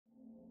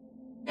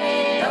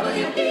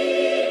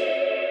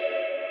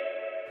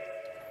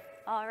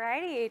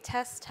Alrighty,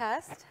 test,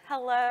 test.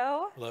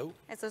 Hello. Hello.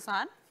 Is this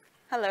on?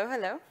 Hello,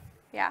 hello.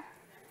 Yeah?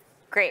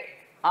 Great.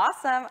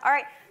 Awesome. All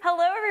right.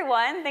 Hello,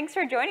 everyone. Thanks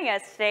for joining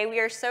us today. We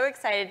are so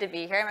excited to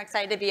be here. I'm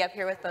excited to be up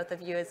here with both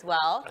of you as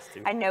well.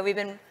 I know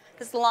this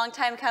is a long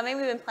time coming.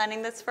 We've been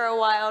planning this for a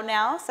while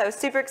now, so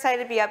super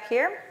excited to be up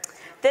here.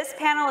 This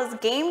panel is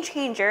Game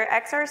Changer,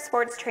 XR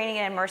Sports Training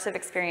and Immersive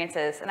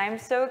Experiences, and I'm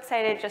so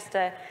excited just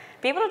to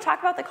be able to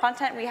talk about the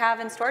content we have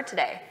in store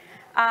today.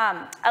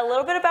 A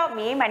little bit about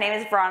me. My name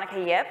is Veronica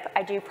Yip.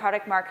 I do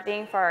product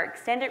marketing for our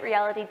extended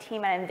reality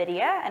team at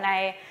NVIDIA, and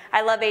I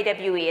love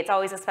AWE. It's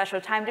always a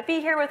special time to be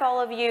here with all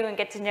of you and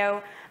get to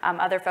know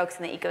other folks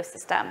in the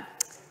ecosystem.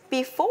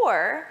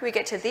 Before we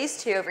get to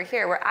these two over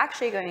here, we're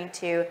actually going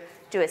to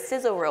do a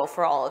sizzle reel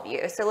for all of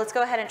you. So let's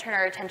go ahead and turn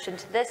our attention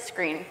to this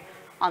screen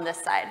on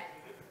this side.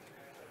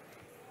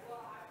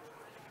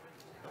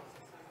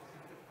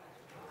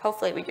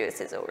 Hopefully we do a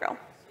sizzle reel.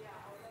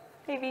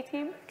 AV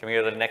team. Can we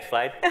go to the next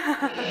slide?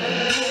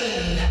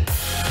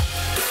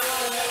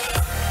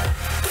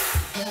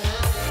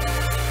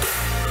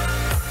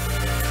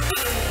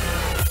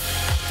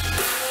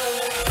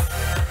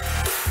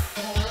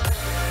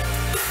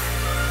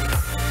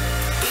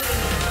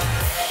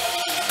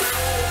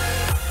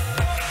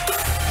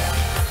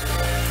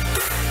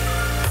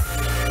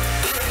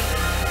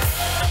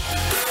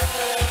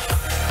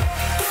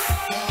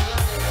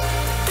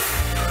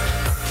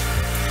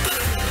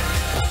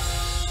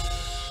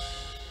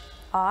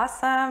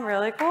 Awesome,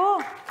 really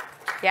cool.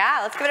 Yeah,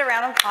 let's give it a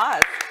round of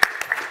applause.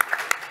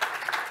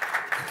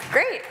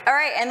 Great, all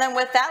right, and then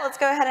with that, let's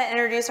go ahead and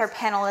introduce our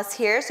panelists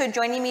here. So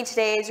joining me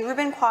today is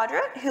Ruben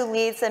Cuadrat, who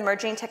leads the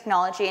Emerging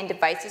Technology and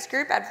Devices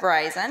Group at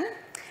Verizon.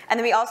 And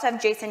then we also have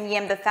Jason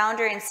Yim, the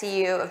founder and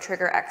CEO of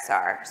Trigger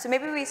XR. So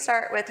maybe we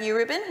start with you,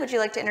 Ruben. Would you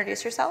like to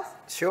introduce yourself?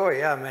 Sure,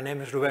 yeah, my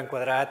name is Ruben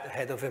Cuadrat,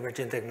 Head of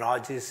Emerging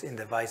Technologies and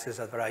Devices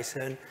at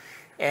Verizon.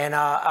 And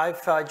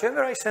I've joined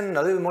Verizon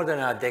a little more than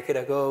a decade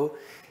ago.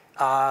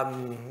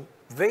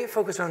 Very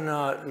focused on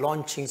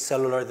launching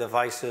cellular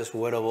devices,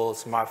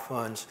 wearables,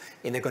 smartphones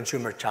in the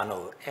consumer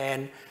channel.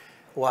 And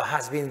what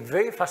has been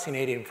very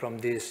fascinating from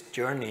this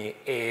journey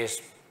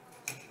is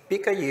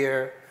pick a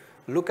year,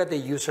 look at the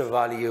user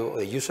value or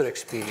the user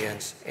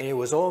experience, and it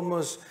was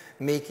almost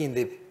making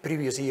the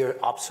previous year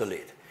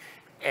obsolete.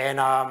 And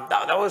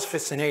that was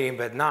fascinating,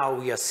 but now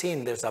we are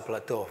seeing there's a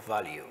plateau of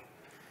value.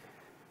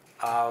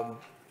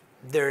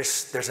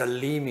 There's a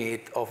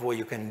limit of what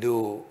you can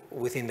do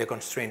within the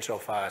constraints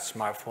of a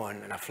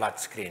smartphone and a flat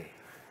screen.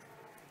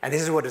 And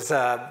this is what is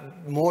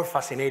more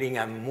fascinating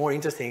and more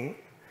interesting,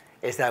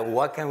 is that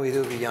what can we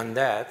do beyond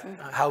that?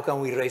 How can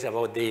we raise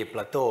about the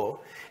plateau?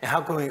 And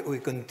how can we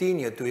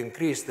continue to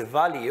increase the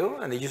value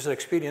and the user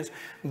experience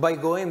by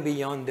going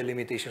beyond the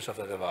limitations of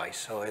the device?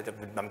 So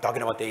I'm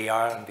talking about the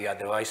AR and VR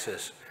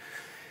devices.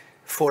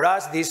 For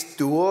us, this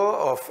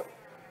duo of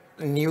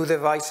new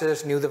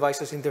devices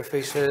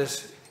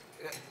interfaces,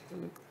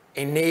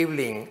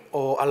 enabling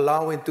or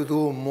allowing to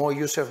do more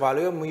user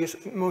value,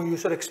 more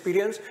user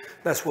experience.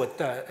 That's what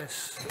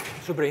is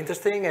super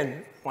interesting, and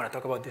I want to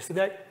talk about this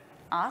today.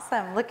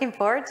 Awesome, looking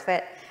forward to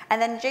it.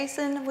 And then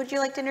Jason, would you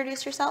like to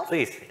introduce yourself?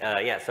 Please,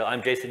 yeah, so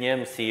I'm Jason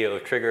Yim, CEO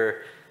of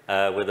Trigger.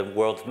 We're the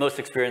world's most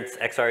experienced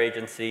XR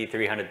agency,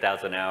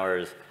 300,000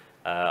 hours.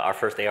 Our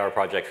first AR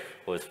project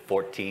was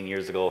 14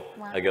 years ago,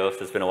 so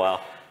it's been a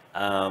while.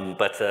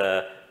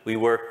 We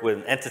work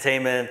with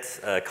entertainment,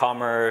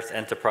 commerce,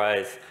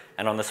 enterprise,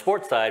 and on the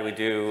sports side,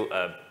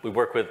 we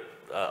work with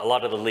a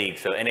lot of the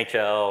leagues. So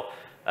NHL,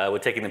 we're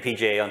taking the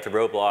PGA onto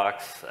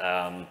Roblox,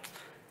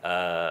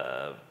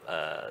 a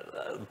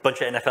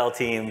bunch of NFL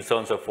teams, so on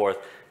and so forth.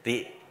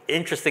 The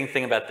interesting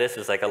thing about this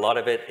is like a lot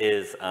of it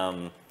is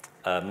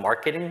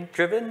marketing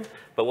driven,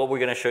 but what we're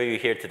going to show you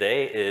here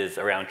today is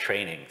around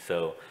training.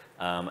 So,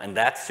 and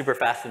that's super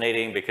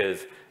fascinating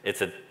because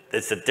it's a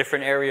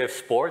different area of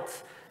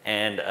sports.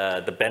 And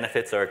the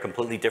benefits are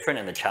completely different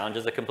and the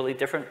challenges are completely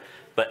different.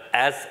 But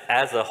as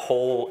a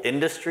whole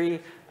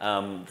industry,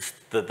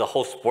 the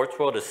whole sports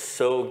world is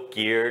so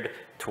geared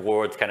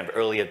towards kind of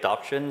early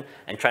adoption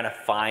and trying to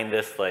find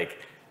this, like,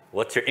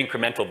 what's your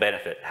incremental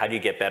benefit? How do you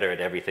get better at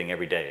everything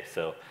every day?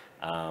 So,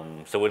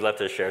 so we'd love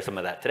to share some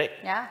of that today.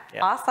 Yeah,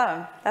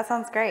 awesome. That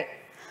sounds great.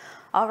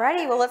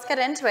 Alrighty, well, let's get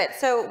into it.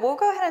 So we'll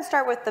go ahead and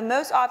start with the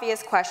most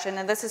obvious question,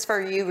 and this is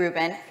for you,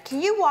 Ruben.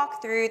 Can you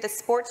walk through the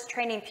sports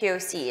training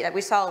POC that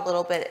we saw a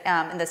little bit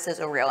in the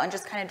sizzle reel and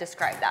just kind of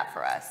describe that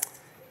for us?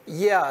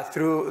 Yeah,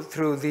 through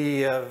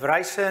the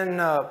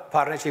Verizon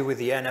partnership with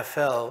the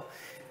NFL,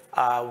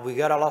 we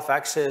got a lot of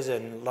access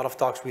and a lot of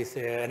talks with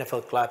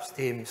NFL clubs,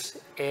 teams.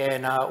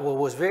 And what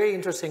was very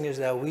interesting is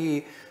that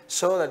we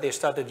saw that they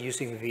started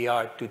using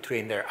VR to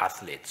train their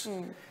athletes.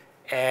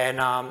 And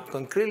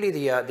concretely,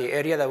 the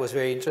area that was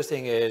very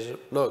interesting is,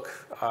 look,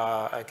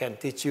 I can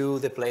teach you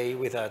the play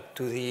with a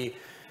 2D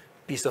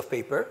piece of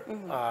paper.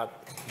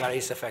 That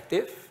is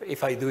effective.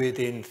 If I do it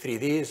in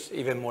 3D, it's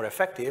even more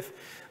effective.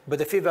 But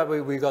the feedback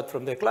we got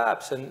from the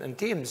clubs and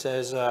teams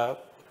is,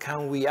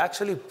 can we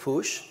actually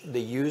push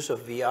the use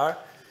of VR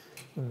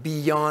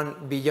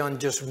beyond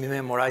just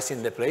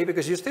memorizing the play,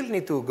 because you still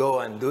need to go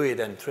and do it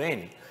and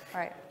train.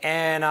 Right.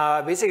 And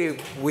basically,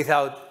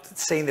 without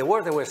saying the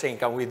word, they were saying,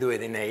 can we do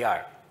it in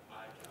AR?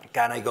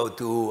 Can I go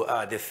to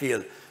the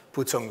field,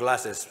 put some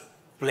glasses,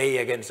 play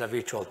against a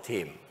virtual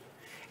team?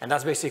 And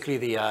that's basically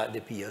the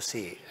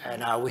POC.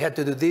 And we had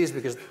to do this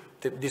because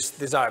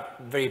these are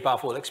very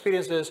powerful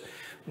experiences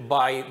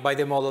by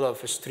the model of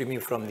streaming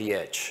from the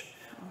edge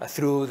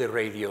through the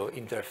radio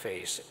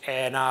interface.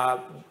 And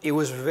it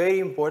was very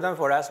important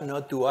for us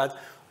not to add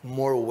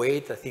more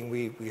weight. I think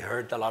we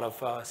heard a lot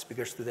of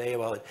speakers today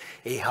about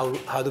hey,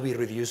 how do we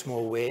reduce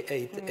more weight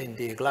in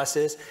the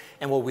glasses.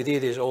 And what we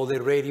did is all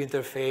the radio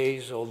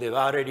interface, all the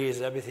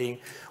batteries, everything,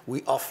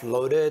 we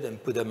offloaded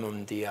and put them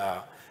on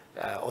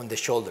the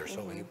shoulder.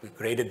 So we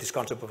created this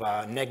concept of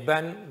a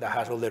neckband that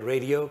has all the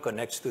radio,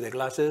 connects to the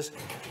glasses.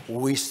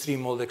 We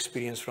stream all the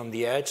experience from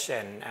the edge,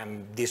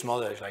 and this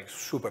model is like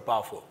super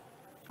powerful.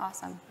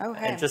 Awesome.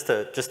 Okay. And just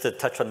to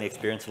touch on the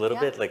experience a little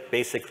bit, like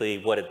basically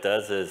what it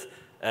does is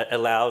it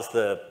allows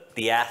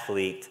the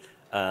athlete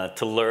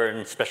to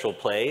learn special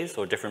plays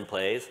or different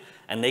plays,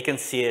 and they can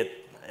see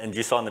it, and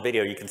you saw in the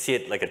video, you can see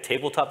it like a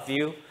tabletop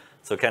view,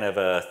 so kind of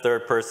a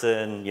third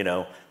person, you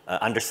know,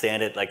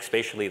 understand it like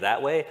spatially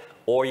that way,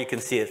 or you can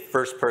see it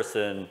first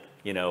person,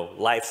 you know,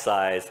 life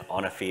size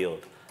on a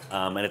field.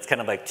 And it's kind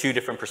of like two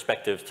different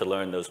perspectives to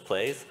learn those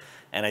plays.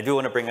 And I do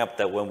want to bring up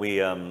that when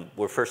we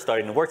were first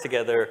starting to work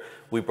together,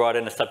 we brought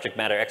in a subject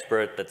matter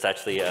expert that's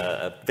actually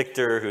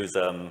Victor, who's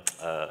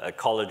a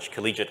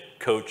collegiate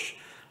coach,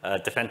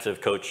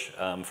 defensive coach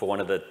for one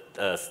of the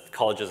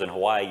colleges in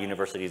Hawaii,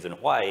 universities in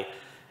Hawaii.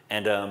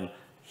 And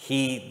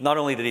he, not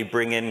only did he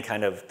bring in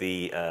kind of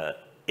the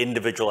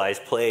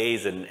individualized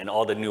plays and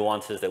all the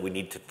nuances that we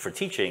need for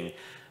teaching,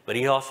 but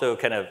he also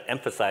kind of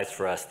emphasized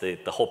for us the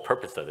whole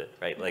purpose of it,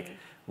 right? Like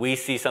we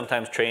see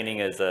sometimes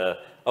training as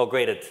oh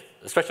great,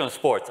 especially in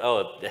sports,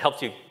 oh, it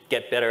helps you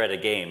get better at a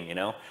game, you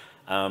know?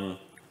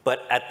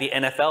 But at the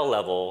NFL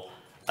level,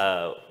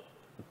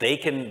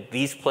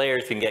 these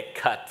players can get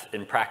cut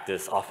in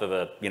practice off of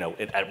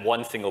at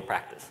one single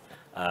practice,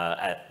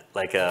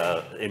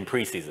 in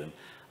preseason.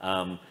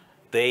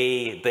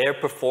 Their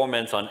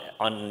performance on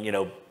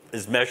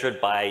is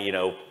measured by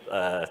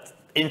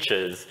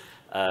inches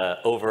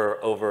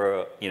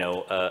over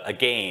a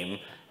game,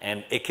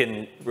 and it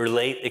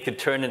can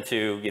turn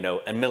into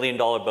 $1 million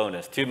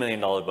bonus, $2 million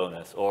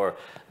bonus, or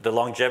the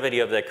longevity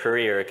of their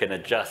career can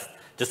adjust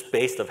just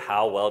based of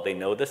how well they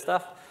know this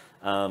stuff.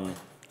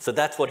 So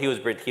that's what he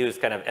was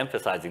kind of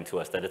emphasizing to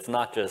us, that it's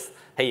not just,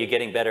 hey, you're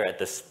getting better at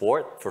this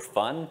sport for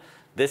fun.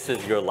 This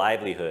is your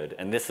livelihood,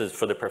 and this is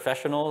for the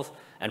professionals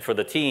and for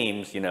the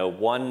teams.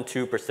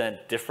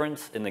 1-2%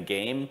 difference in the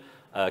game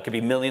could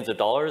be millions of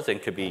dollars,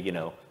 and could be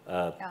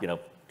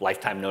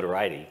lifetime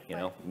notoriety.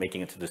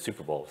 Making it to the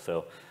Super Bowl.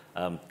 So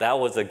that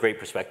was a great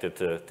perspective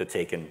to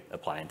take and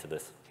apply into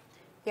this.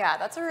 Yeah,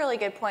 that's a really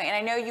good point. And I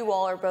know you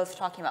all are both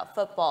talking about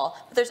football,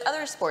 but there's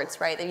other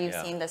sports, right, that you've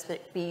seen this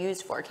be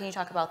used for. Can you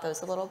talk about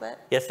those a little bit?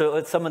 Yeah,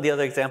 so some of the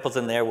other examples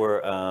in there were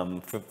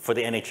for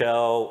the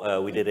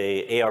NHL, we did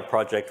a AR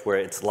project where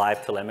it's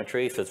live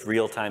telemetry, so it's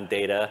real-time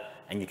data,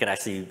 and you can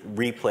actually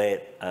replay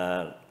it,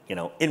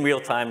 in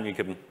real time. You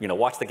can,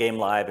 watch the game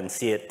live and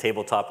see it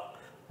tabletop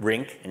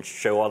rink and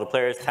show all the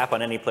players, tap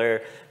on any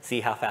player,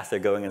 see how fast they're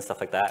going and stuff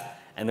like that.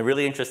 And the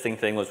really interesting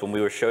thing was when we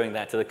were showing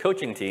that to the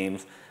coaching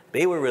teams,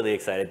 they were really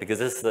excited because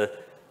this is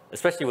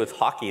especially with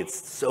hockey,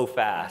 it's so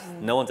fast.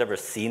 Mm-hmm. No one's ever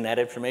seen that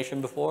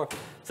information before.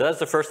 So that's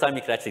the first time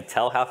you could actually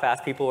tell how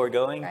fast people were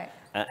going. Right.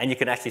 And you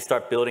can actually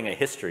start building a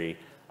history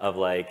of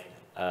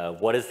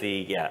what is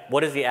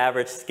the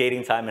average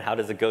skating time and how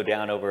does it go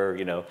down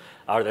over,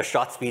 are their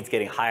shot speeds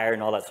getting higher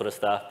and all that sort of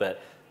stuff.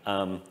 But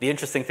the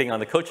interesting thing on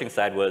the coaching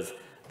side was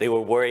they were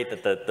worried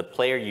that the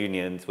player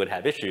unions would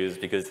have issues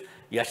because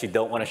you actually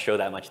don't want to show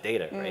that much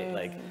data, right?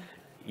 Mm-hmm.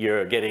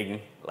 You're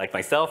getting, like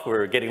myself,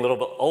 we're getting a little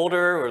bit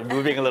older, we're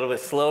moving a little bit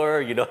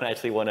slower. You don't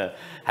actually want to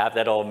have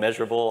that all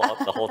measurable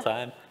the whole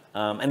time.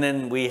 And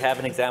then we have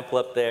an example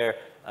up there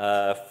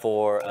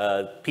for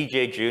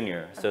PGA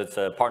Junior. So it's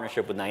a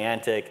partnership with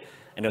Niantic,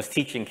 and it was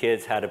teaching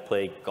kids how to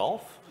play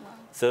golf. Wow.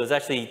 So it was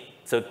actually,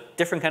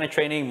 different kind of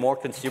training, more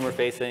consumer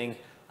facing,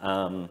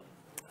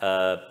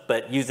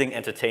 but using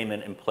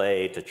entertainment and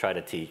play to try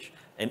to teach,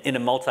 and in a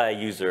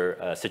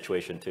multi-user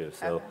situation too.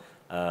 So. Okay.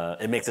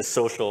 It makes it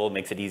social,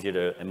 makes it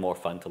easier and more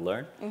fun to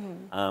learn.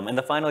 Mm-hmm. And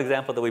the final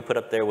example that we put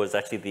up there was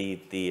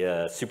actually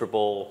the Super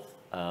Bowl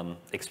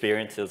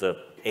experience. It was an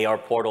AR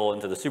portal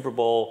into the Super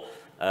Bowl.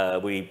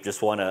 We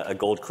just won a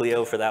gold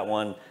Clio for that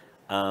one.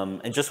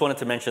 And just wanted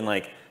to mention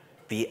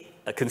the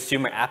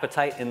consumer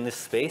appetite in this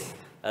space.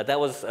 That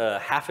was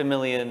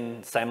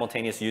 500,000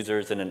 simultaneous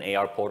users in an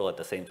AR portal at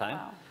the same time.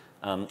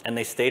 Wow. And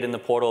they stayed in the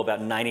portal about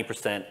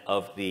 90%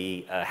 of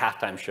the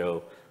halftime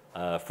show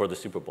for the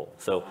Super Bowl.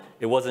 So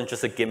it wasn't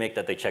just a gimmick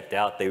that they checked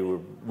out. They were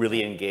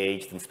really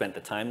engaged and spent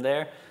the time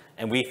there.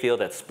 And we feel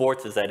that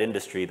sports is that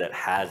industry that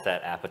has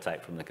that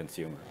appetite from the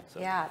consumer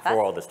for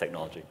all this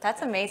technology.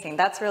 That's amazing.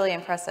 That's really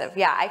impressive.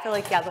 Yeah, I feel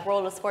like, the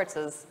world of sports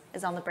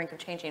is on the brink of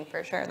changing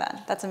for sure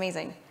then. That's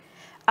amazing.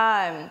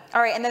 All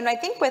right, and then I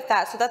think with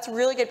that, so that's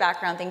really good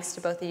background. Thanks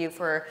to both of you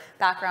for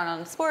background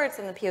on sports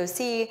and the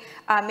POC.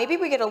 Maybe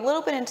we get a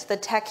little bit into the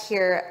tech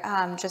here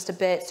just a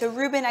bit. So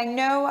Ruben, I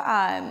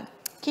know,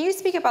 can you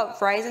speak about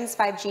Verizon's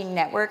 5G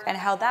network and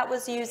how that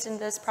was used in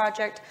this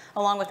project,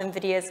 along with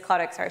NVIDIA's Cloud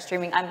XR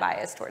streaming? I'm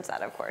biased towards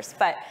that, of course,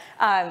 but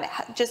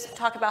just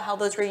talk about how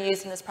those were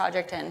used in this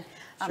project. And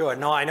sure.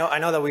 No, I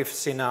know that we've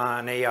seen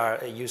an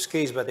AR use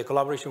case, but the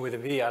collaboration with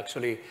NVIDIA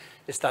actually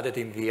started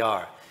in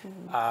VR.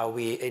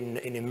 We in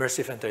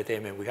immersive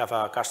entertainment, we have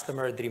a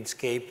customer,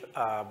 Dreamscape.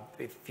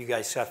 If you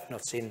guys have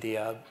not seen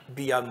the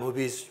VR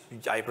movies,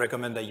 I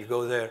recommend that you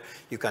go there.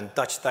 You can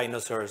touch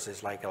dinosaurs.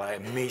 It's like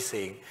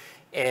amazing.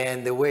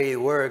 And the way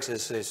it works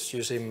is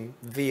using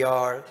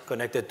VR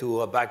connected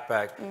to a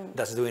backpack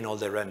that's doing all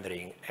the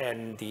rendering.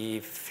 And the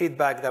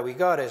feedback that we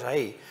got is,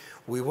 hey,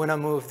 we want to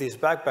move this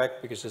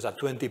backpack because it's a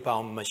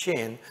 20-pound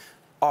machine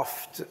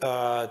off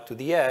to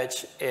the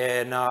edge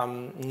and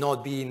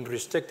not being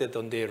restricted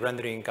on the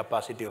rendering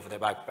capacity of the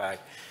backpack.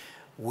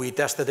 We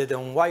tested it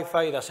on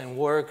Wi-Fi, it doesn't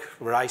work.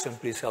 Verizon,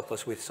 please help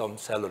us with some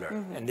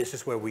cellular. And this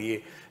is where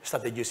we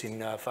started using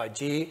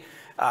 5G.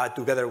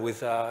 Together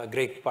with a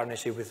great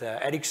partnership with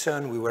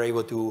Ericsson, we were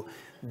able to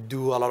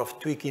do a lot of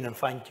tweaking and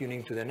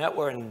fine-tuning to the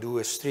network and do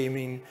a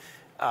streaming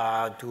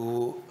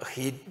to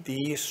hit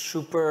the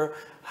super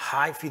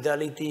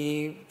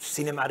high-fidelity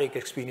cinematic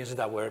experiences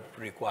that were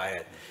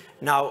required.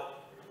 Now,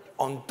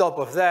 on top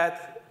of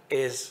that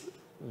is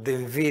the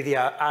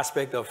NVIDIA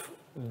aspect of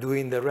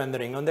doing the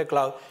rendering on the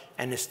cloud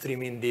and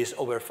streaming this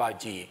over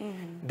 5G.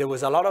 There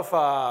was a lot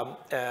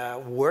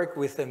of work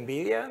with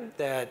NVIDIA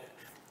that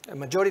a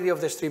majority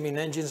of the streaming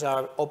engines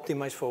are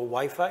optimized for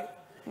Wi-Fi,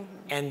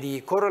 and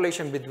the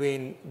correlation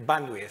between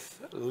bandwidth,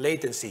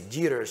 latency,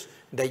 jitters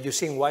that you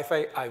see in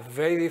Wi-Fi are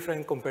very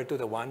different compared to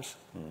the ones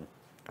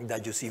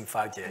that you see in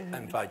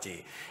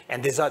 5G.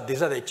 And these are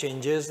the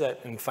changes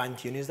and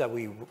fine-tunings that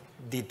we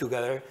did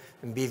together,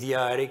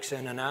 NVIDIA,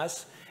 Ericsson, and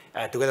us,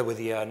 together with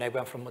the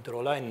neckband from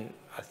Motorola. And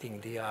I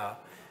think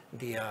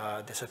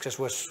the success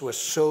was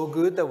so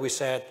good that we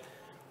said,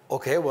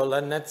 okay, well,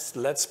 then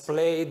let's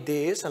play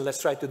this and let's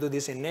try to do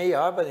this in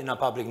AR, but in a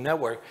public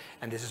network.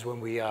 And this is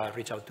when we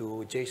reached out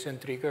to Jason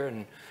Trigger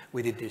and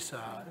we did this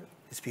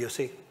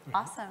POC.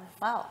 Awesome.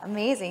 Wow,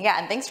 amazing. Yeah,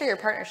 and thanks for your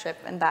partnership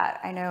in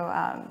that. I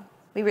know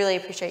we really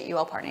appreciate you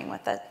all partnering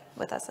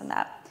with us in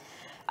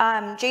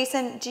that.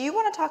 Jason, do you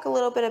want to talk a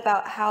little bit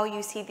about how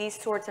you see these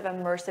sorts of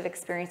immersive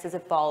experiences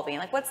evolving?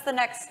 Like, what's the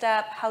next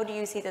step? How do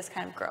you see this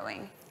kind of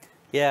growing?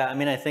 Yeah, I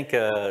mean, I think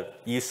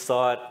you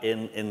saw it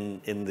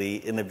in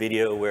the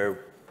video where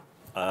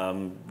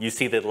you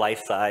see the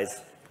life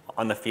size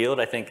on the field.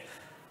 I think,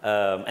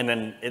 and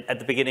then at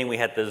the beginning we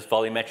had those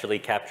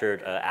volumetrically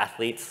captured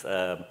athletes,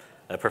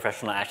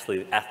 professional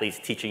athletes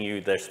teaching you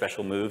their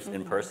special moves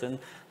in person.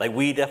 Like,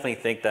 we definitely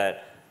think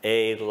that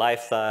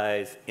life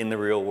size in the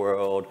real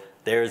world,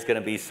 there's going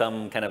to be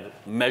some kind of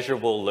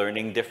measurable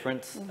learning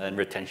difference and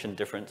retention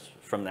difference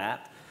from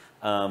that.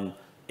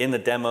 In the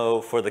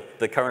demo for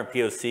the current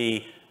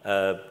POC,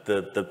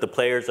 the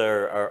players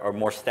are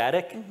more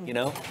static, you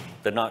know?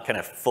 They're not kind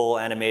of full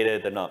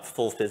animated, they're not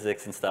full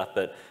physics and stuff,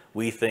 but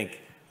we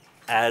think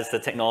as the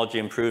technology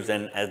improves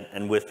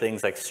and with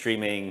things like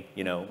streaming,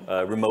 you know,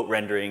 remote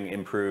rendering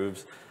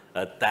improves,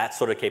 that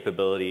sort of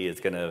capability is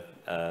going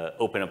to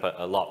open up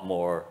a lot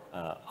more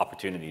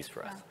opportunities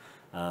for us.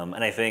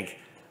 And I think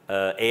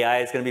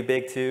AI is going to be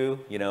big too,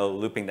 you know,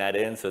 looping that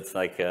in. So it's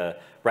like,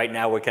 right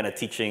now we're kind of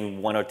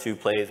teaching 1 or 2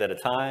 plays at a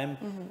time.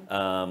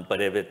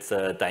 But if it's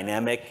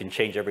dynamic and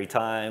change every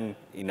time,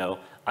 you know,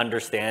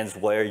 understands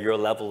where your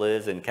level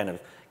is and kind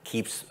of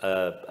keeps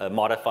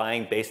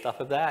modifying based off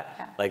of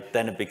that, like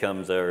then it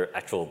becomes an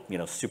actual, you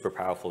know, super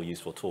powerful,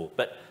 useful tool.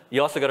 But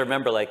you also got to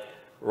remember, like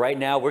right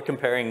now we're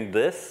comparing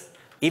this,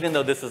 even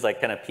though this is like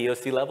kind of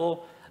POC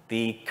level,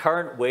 the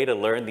current way to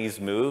learn these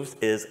moves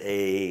is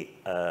a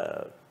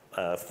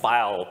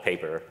file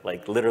paper,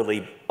 like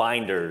literally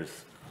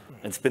binders.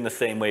 It's been the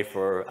same way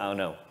for, I don't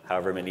know,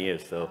 however many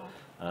years. So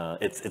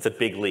it's a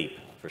big leap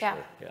for sure.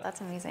 Yeah,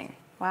 that's amazing.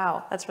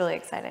 Wow, that's really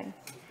exciting.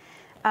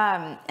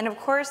 And of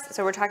course,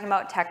 so we're talking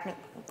about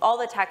all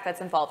the tech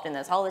that's involved in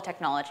this, all the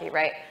technology,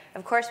 right?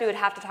 Of course, we would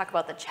have to talk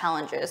about the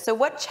challenges. So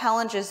what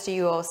challenges do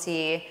you all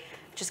see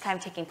just kind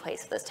of taking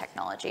place with this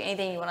technology?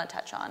 Anything you want to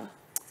touch on?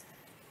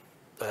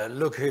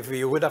 Look, if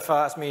you would have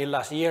asked me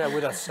last year, I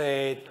would have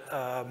said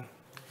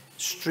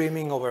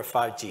streaming over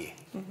 5G.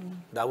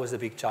 That was the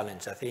big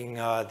challenge. I think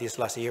this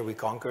last year we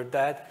conquered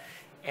that.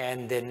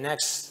 And the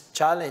next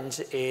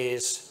challenge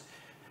is,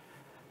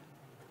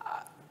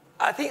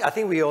 I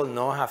think we all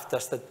know, have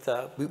tested,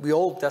 we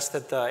all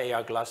tested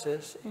AR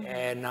glasses.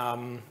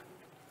 And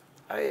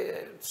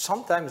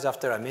sometimes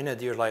after a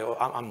minute, you're like, oh,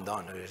 I'm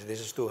done.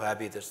 This is too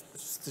heavy. This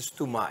is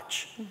too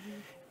much.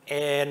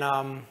 And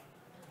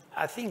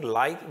I think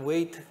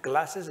lightweight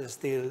glasses is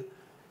still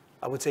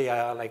I would say,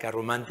 like a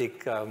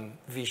romantic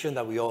vision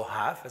that we all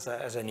have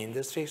as an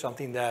industry,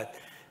 something that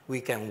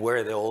we can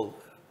wear the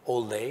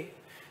all day.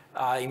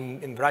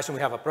 In Verizon, we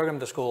have a program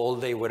that's called All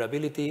Day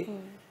Wearability,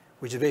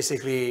 which is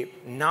basically,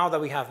 now that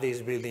we have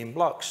these building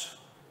blocks,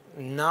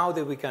 now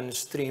that we can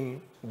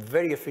stream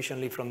very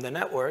efficiently from the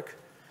network,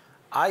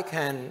 I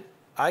can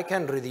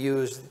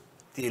reduce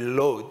the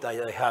load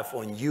that I have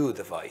on your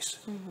device.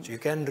 So you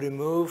can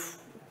remove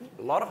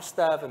a lot of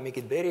stuff and make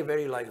it very,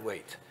 very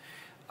lightweight.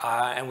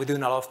 And we're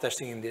doing a lot of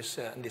testing in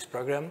this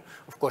program,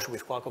 of course,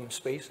 with Qualcomm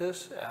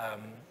Spaces.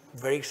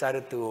 Very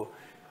excited to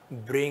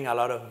bring a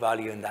lot of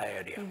value in that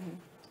area.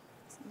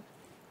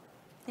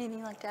 Anything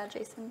you'd like to add,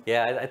 Jason?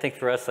 Yeah, I think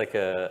for us, like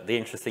the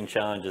interesting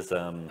challenge is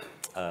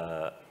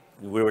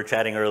we were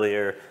chatting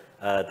earlier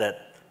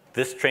that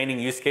this training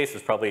use case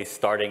is probably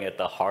starting at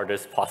the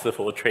hardest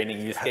possible training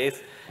use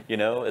case. You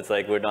know, it's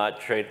like we're not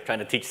trying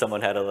to teach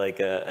someone how to like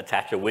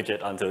attach a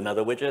widget onto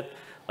another widget.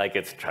 Like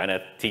it's trying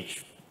to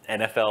teach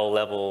NFL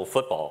level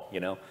football, you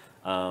know?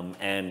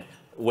 And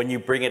when you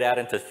bring it out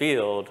into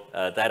field,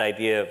 that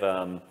idea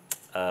of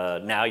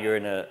now you're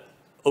in an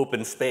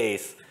open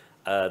space,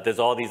 there's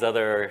all these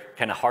other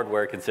kind of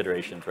hardware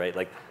considerations, right?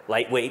 Like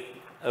lightweight,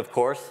 of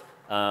course,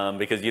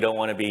 because you don't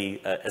want to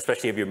be,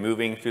 especially if you're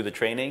moving through the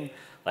training,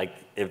 like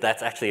if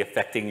that's actually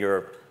affecting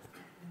your,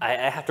 I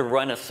have to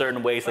run a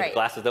certain way so the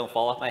glasses don't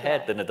fall off my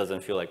head, then it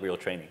doesn't feel like real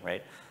training,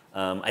 right?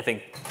 I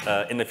think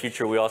in the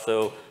future, we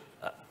also,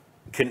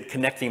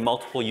 connecting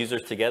multiple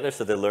users together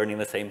so they're learning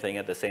the same thing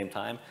at the same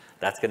time,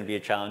 that's going to be a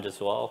challenge as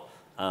well.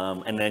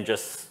 And then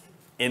just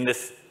in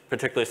this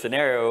particular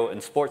scenario, in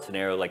sports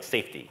scenario, like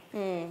safety,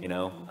 you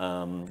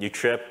know, you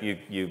trip,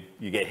 you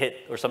get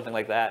hit or something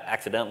like that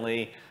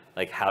accidentally,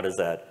 like how does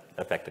that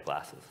affect the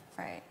glasses?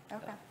 Right,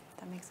 okay,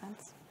 that makes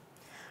sense.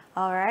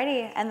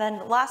 Alrighty, and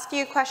then last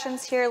few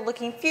questions here,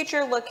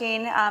 future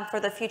looking for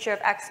the future of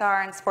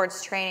XR and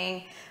sports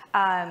training.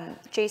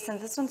 Jason,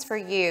 this one's for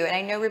you, and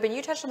I know, Ruben,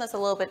 you touched on this a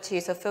little bit too,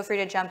 so feel free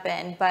to jump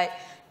in, but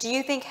do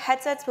you think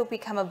headsets will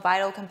become a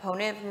vital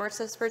component of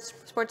immersive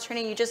sports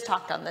training? You just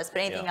talked on this,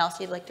 but anything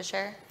else you'd like to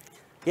share?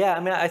 Yeah, I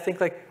mean, I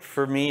think like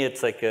for me,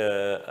 it's like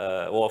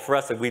well, for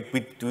us, like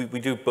we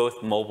do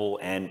both mobile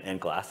and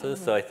glasses,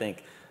 so I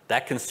think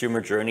that consumer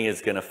journey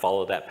is going to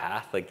follow that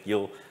path. Like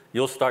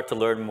you'll start to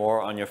learn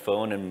more on your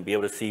phone and be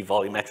able to see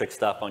volumetric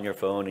stuff on your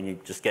phone, and you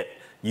just get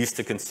used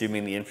to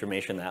consuming the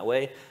information that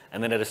way.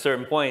 And then at a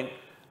certain point,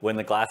 when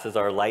the glasses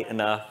are light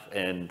enough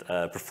and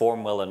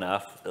perform well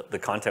enough, the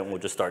content will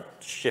just start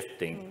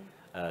shifting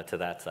to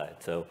that side.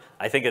 So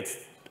I think it's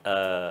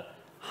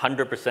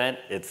 100%.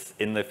 It's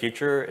in the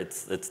future.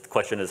 The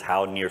question is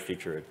how near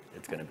future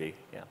it's going to be.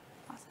 Yeah.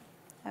 Awesome.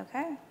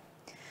 Okay.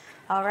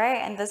 All right,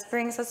 and this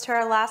brings us to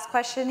our last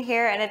question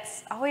here, and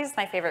it's always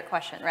my favorite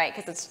question, right?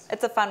 Because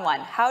it's a fun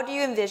one. How do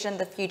you envision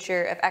the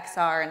future of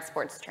XR and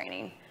sports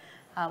training?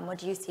 What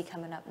do you see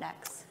coming up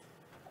next?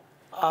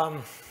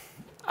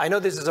 I know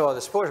this is about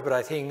the sports, but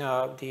I think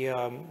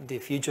the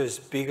future is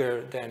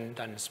bigger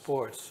than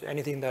sports.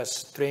 Anything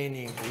that's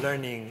training,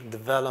 learning,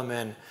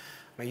 development.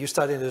 I mean, you're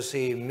starting to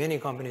see many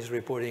companies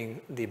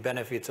reporting the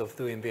benefits of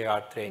doing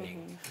VR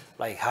training,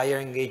 like higher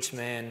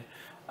engagement,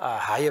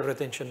 higher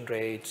retention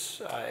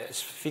rates,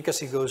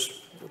 efficacy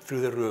goes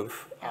through the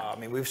roof. I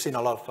mean, we've seen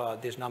a lot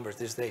of these numbers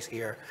these days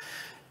here.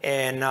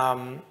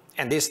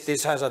 And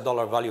this has a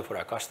dollar value for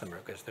our customer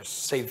because there's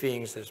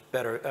savings, there's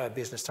better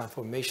business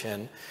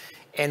transformation.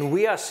 And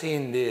we are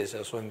seeing this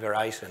also in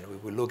Verizon.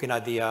 We're looking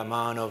at the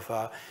amount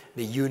of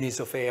the units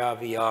of AR,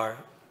 VR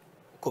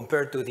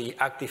compared to the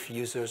active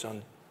users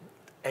on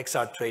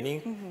XR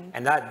training.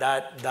 And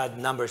that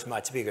number is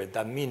much bigger.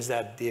 That means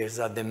that there's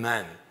a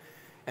demand.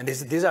 And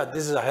this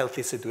is a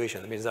healthy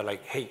situation. It means that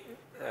like, hey,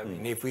 I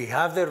mean, if we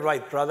have the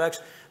right products,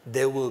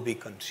 they will be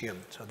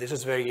consumed. So this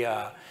is very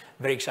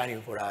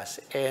exciting for us.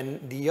 And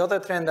the other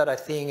trend that I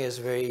think is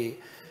very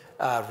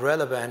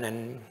relevant,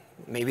 and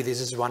maybe this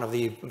is one of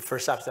the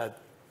first apps that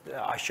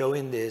are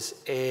showing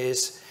this,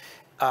 is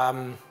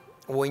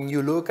when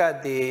you look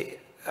at the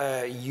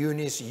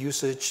units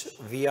usage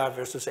VR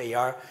versus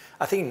AR,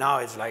 I think now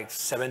it's like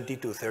 70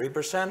 to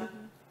 30%.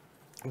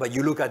 But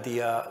you look at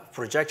the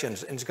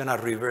projections, and it's going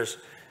to reverse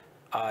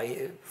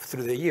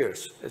through the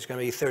years. It's going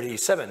to be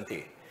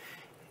 30-70.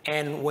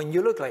 And when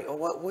you look like,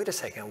 oh, wait a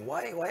second,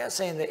 why are you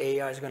saying that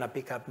AR is going to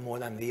pick up more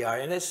than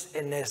VR?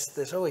 And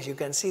there's always, you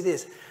can see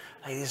this,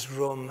 like this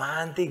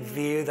romantic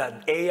view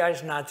that AR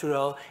is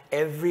natural.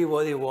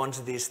 Everybody wants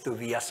this to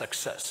be a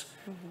success.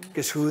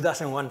 Because who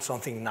doesn't want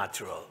something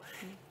natural?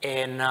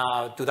 And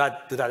to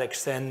that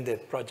extent, the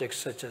projects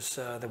such as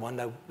the one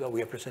that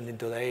we are presenting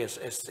today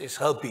is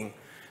helping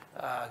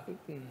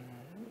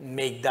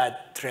make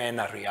that trend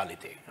a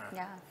reality.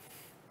 Yeah.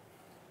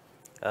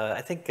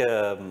 I think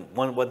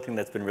one thing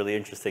that's been really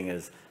interesting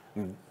is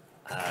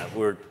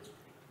we're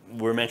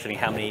mentioning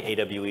how many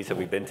AWEs have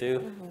we been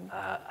to.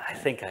 I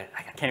think I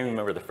can't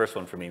remember the first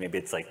one for me. Maybe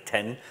it's like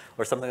 10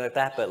 or something like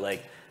that. But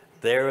like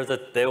there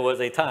was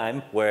a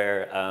time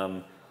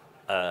where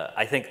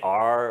I think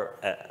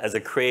as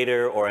a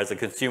creator or as a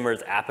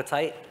consumer's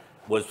appetite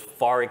was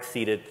far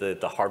exceeded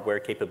the hardware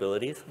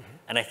capabilities.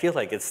 And I feel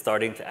like it's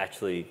starting to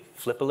actually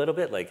flip a little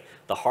bit. Like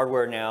the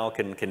hardware now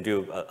can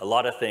do a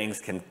lot of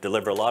things, can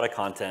deliver a lot of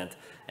content.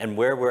 And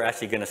where we're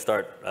actually going to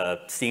start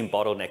seeing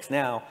bottlenecks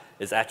now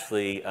is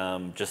actually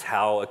just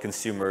how a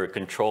consumer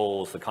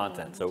controls the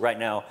content. So right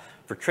now,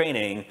 for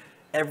training,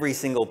 every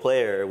single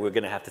player, we're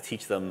going to have to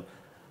teach them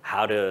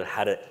how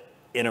to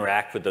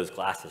interact with those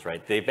glasses,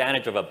 right? The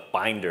advantage of a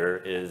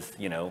binder is,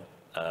 you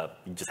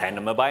just hand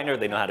them a binder,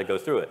 they know how to go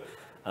through it.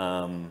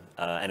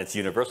 And it's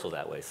universal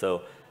that way.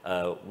 So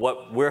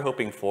what we're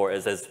hoping for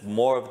is as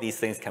more of these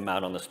things come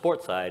out on the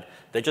sports side,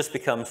 they just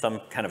become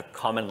some kind of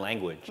common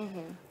language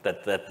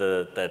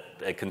that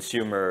a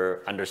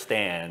consumer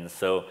understands.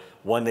 So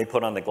when they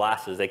put on the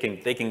glasses, they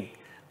can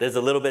there's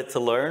a little bit to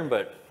learn,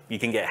 but you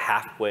can get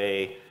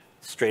halfway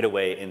straight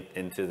away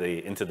into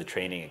the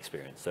training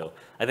experience. So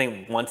I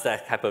think once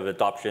that type of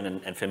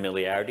adoption and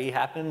familiarity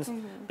happens,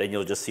 then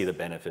you'll just see the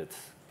benefits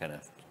kind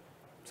of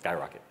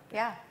skyrocket.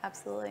 Yeah,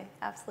 absolutely.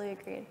 Absolutely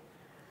agreed.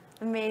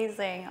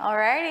 Amazing. All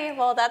righty.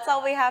 Well, that's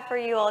all we have for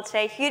you all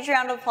today. Huge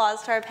round of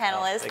applause to our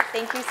panelists.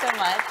 Thank you so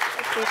much.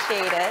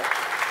 Appreciate it.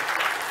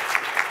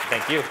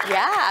 Thank you.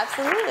 Yeah,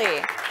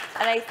 absolutely.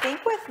 And I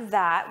think with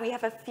that, we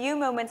have a few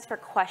moments for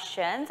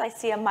questions. I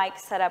see a mic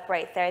set up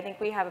right there. I think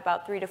we have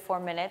about 3 to 4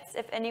 minutes.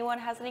 If anyone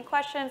has any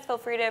questions, feel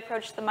free to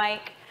approach the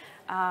mic.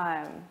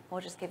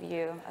 We'll just give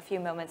you a few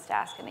moments to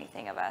ask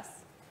anything of us.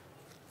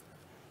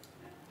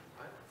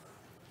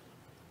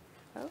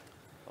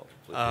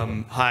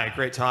 Hi,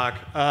 great talk.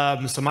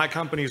 So my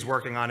company is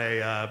working on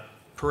a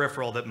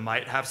peripheral that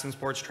might have some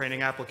sports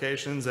training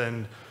applications.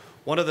 And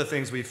one of the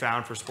things we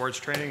found for sports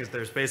training is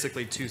there's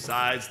basically two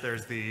sides.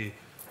 There's the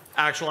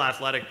actual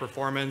athletic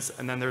performance,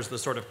 and then there's the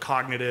sort of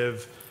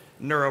cognitive,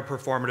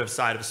 neuroperformative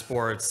side of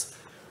sports.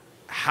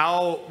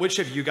 Which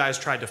have you guys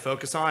tried to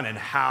focus on, and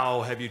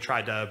how have you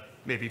tried to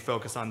maybe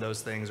focus on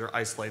those things or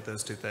isolate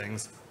those two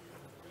things?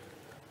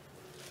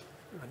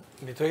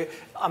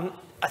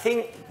 I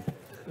think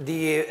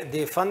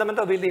the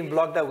fundamental building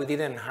block that we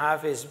didn't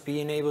have is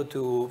being able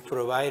to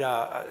provide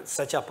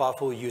such a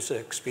powerful user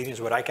experience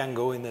where I can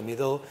go in the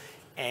middle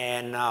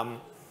and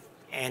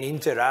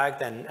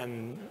interact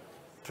and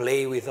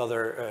play with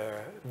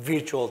other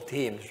virtual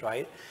teams,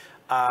 right?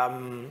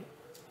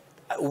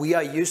 We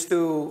are used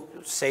to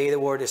say the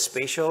word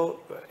spatial.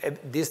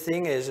 This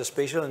thing is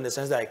spatial in the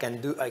sense that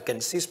I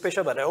can see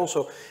spatial, but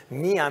also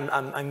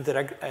I'm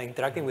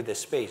interacting with the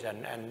space,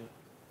 and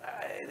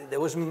there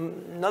was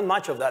not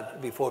much of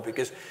that before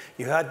because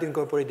you had to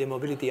incorporate the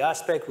mobility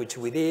aspect, which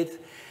we did.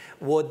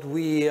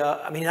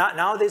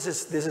 Now this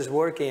is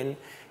working.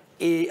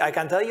 I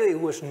can tell you it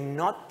was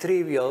not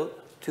trivial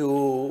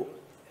to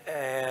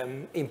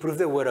improve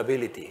the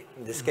wearability.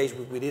 In this case,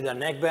 we did a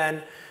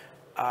neckband.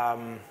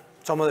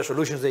 Some other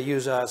solutions, they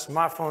use a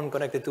smartphone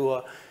connected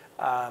to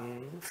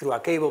through a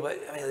cable, but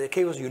the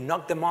cables, you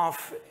knock them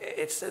off.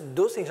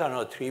 Those things are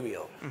not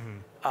trivial.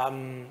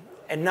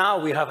 And now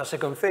we have a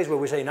second phase where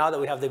we say, now that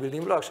we have the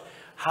building blocks,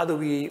 how do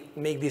we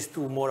make these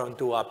two more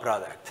onto a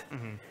product?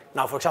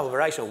 Now, for example,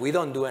 Verizon, we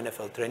don't do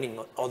NFL training.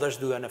 Others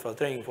do NFL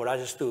training. For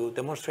us, is to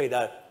demonstrate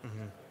that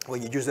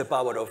when you use the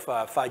power of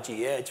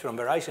 5G Edge from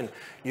Verizon,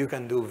 you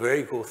can do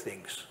very cool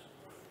things.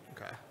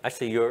 Okay.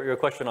 Actually, your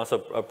question also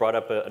brought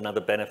up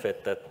another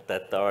benefit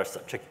that our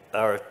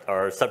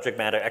subject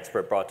matter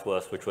expert brought to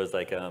us, which was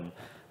like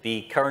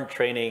the current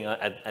training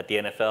at the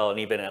NFL and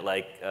even at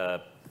like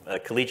a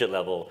collegiate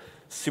level,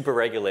 super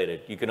regulated.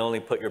 You can only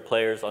put your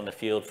players on the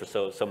field for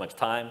so much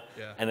time.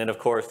 Yeah. And then of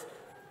course,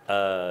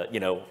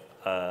 I'm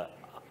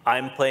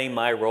playing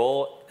my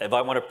role. If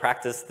I want to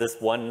practice this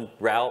one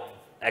route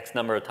X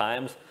number of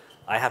times,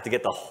 I have to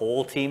get the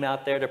whole team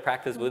out there to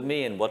practice with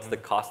me, and what's the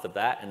cost of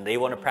that? And they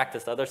want to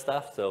practice other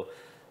stuff. So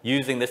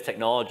using this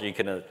technology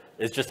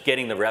is just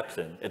getting the reps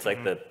in. It's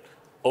like the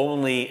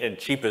only and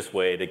cheapest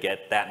way to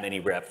get that many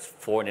reps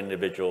for an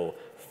individual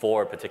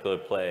for a particular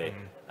play.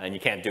 And you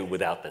can't do it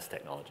without this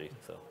technology.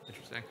 So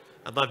interesting.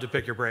 I'd love to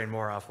pick your brain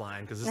more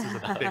offline because this is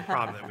a big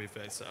problem that we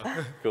face. So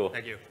cool.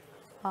 Thank you.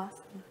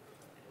 Awesome.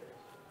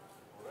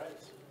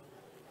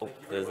 Oh,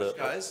 there's a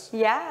guys.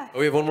 Yeah. Oh,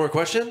 we have one more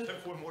question?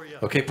 One more, yeah.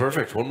 Okay,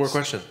 perfect. One more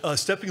question.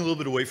 Stepping a little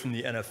bit away from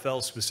the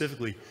NFL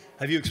specifically,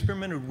 have you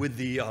experimented with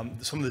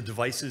some of the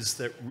devices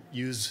that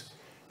use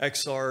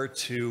XR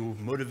to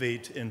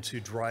motivate and to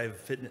drive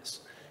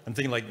fitness? I'm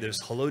thinking like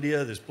there's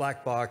Holodia, there's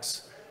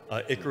Blackbox,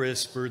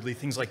 Icarus, Birdly,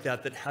 things like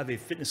that have a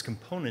fitness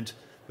component,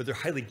 but they're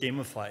highly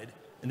gamified,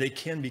 and they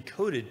can be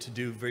coded to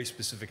do very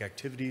specific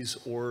activities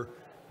or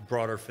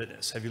broader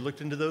fitness. Have you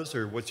looked into those,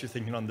 or what's your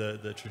thinking on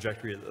the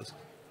trajectory of those?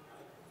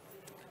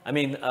 I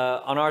mean,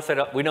 on our side,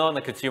 we know on the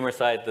consumer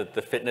side that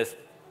the fitness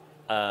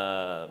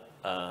world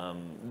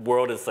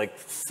is like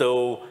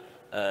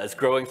it's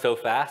growing so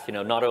fast.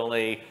 Not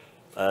only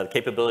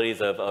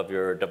capabilities of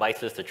your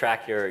devices to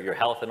track your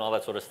health and all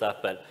that sort of stuff,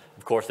 but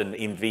of course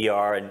in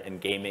VR and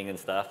gaming and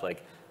stuff.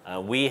 Like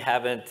we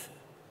haven't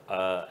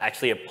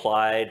actually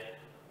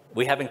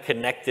we haven't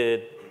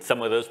connected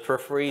some of those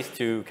peripheries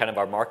to kind of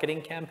our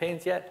marketing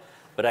campaigns yet.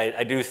 But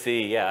I do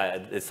see, yeah,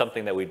 it's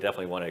something that we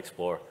definitely want to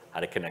explore, how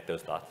to connect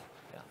those dots.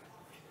 Yeah.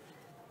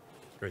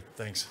 Great,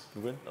 thanks.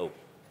 Ruben? Oh.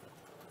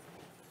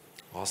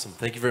 Awesome.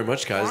 Thank you very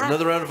much, guys.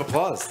 Another round of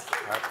applause.